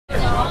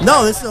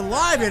No, this is a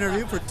live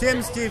interview for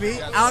Tim's TV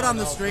out on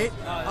the street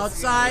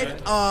outside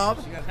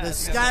of the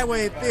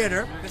Skyway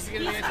Theater. This is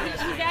going to be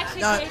interesting. He's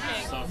actually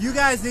taping. You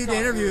guys need to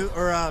interview,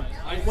 or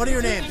what are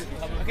your names?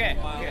 Okay.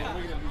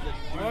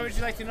 What would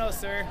you like to know,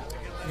 sir?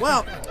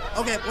 Well,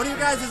 okay, what are your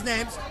guys'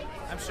 names?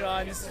 I'm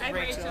Sean. This is I'm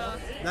Rachel.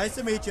 Nice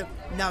to meet you.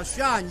 Now,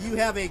 Sean, you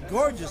have a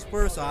gorgeous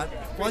purse on.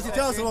 Why don't you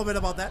tell us a little bit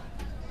about that?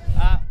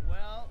 I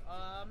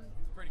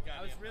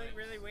was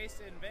really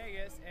wasted in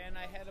Vegas, and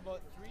I had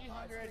about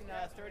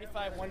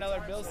 335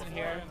 $1 bills in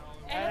here.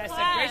 And I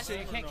said,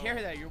 Rachel, you can't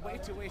carry that. You're way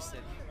too wasted.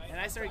 And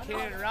I started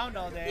carrying it around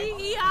all day.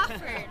 He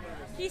offered.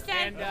 He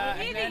said,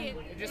 And then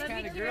it just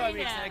kind of grew on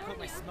me. So I put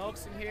my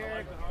smokes in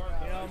here,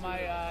 you know,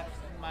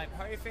 my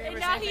party favors. And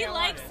now he I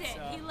likes wanted, it.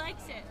 so. He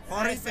likes it.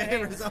 Party I said,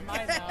 favors, Hey, this is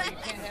mine now. You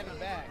can't have it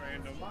back.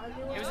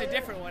 It was a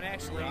different one,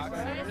 actually.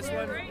 But this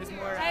one is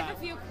more. I have a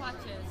few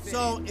clutches.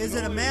 So, is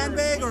it a man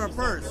bag or a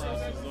purse?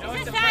 No,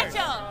 It's a purse.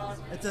 satchel.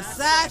 It's a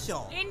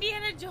satchel.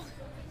 Indiana Jones.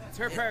 It's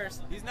her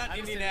purse. He's not I'm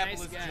just a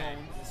Indianapolis nice guy.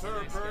 Jones. It's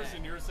her purse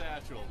and your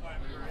satchel.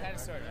 Kind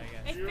of, sort of,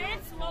 I guess. It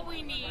fits what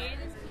we need.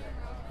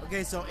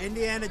 Okay, so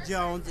Indiana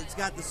Jones, it's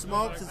got the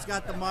smokes, it's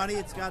got the money,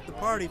 it's got the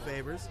party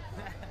favors.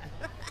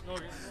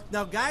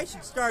 Now, guys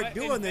should start But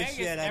doing in this Vegas,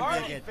 shit, I'm Party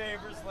thinking.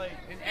 favors like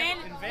And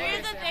in here's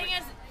Vegas, the thing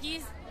is,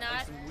 he's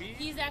not. some weed?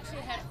 He's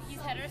actually he's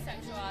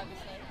heterosexual,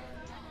 obviously,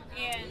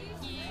 and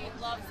he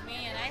loves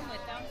me, and I'm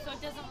with him, so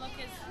it doesn't look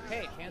as.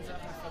 Hey, hands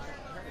off my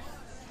fucking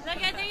purse.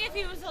 Like I think if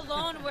he was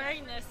alone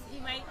wearing this, he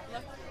might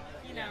look,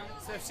 you know.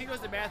 So if she goes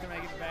to the bathroom,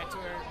 I give it back to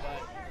her,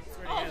 but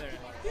we're Oh, together.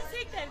 you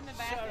take that in the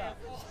bathroom.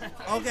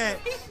 Okay,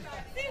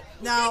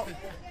 now,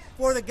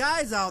 for the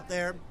guys out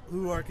there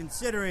who are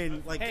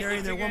considering like Hey, carrying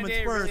if their you're gonna woman's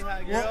date a purse, really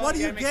hot girl, what do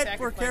you you gotta make get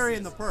for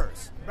carrying the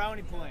sacrifices. purse?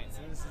 Brownie points,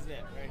 and this is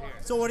it right here.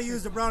 So what do you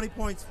use the brownie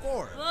points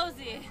for?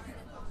 Rosie.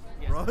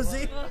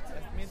 Rosie?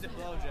 That means a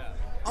blowjob.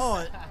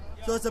 Oh,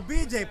 so it's a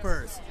BJ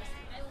purse.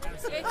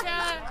 It's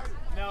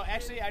No,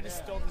 actually, I just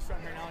stole this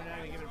from her. Now I'm not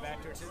going to give it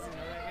back to her. She doesn't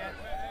know that yet.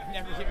 I'm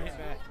never giving it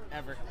back,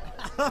 ever.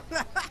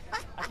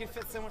 I can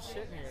fit so much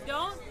shit in here.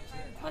 don't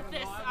put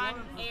this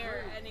on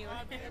air anyway.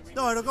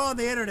 No, it'll go on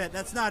the internet.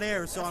 That's not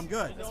air, so I'm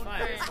good. It's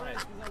fine. It's fine.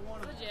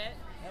 Legit.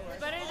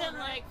 Better than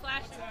like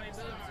flashing my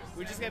boobs.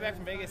 We just got back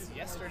from Vegas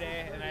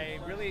yesterday, and I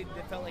really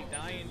felt like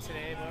dying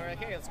today. But we're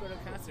like, hey, let's go to a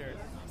concert.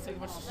 Let's take a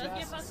bunch of shots. Let's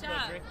get Let's fucked go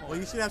up. drink more. Well,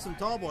 you should have some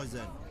tall boys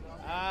then.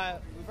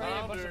 We've already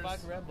had a bunch of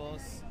vodka Red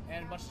Bulls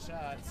and a bunch of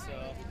shots,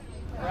 so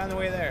we're on the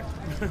way there.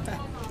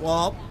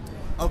 Well,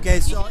 okay,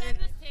 You so should have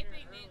this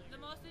taping. The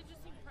most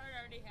interesting part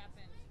already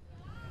happened.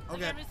 Like,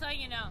 okay. I'm just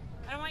letting you know.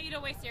 I don't want you to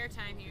waste your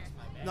time here.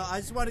 No, I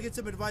just want to get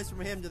some advice from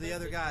him to the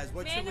other guys.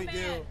 What should we Man,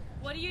 do?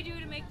 what do you do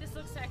to make this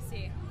look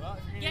sexy? Well,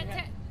 if you're Get gonna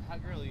to- have a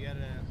hot girl, you gotta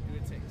do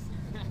what it takes.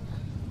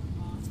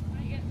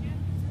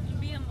 You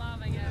be in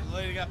love, I guess. the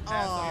lady got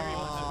passed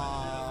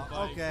Aw,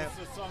 over. okay.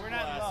 We're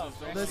not in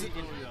love. Listen,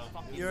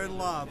 you're in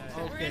love.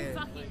 We're Okay. in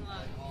fucking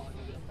love.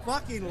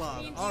 Fucking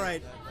love. All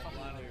right.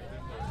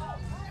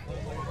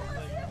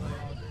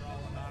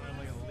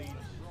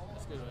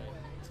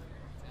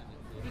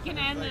 You can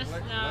end this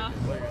now.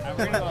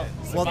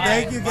 Well,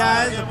 thank you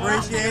guys.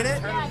 Appreciate it.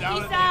 Peace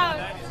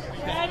out.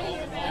 Get out of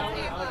here,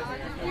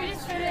 man. You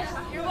just finished.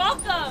 You're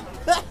welcome.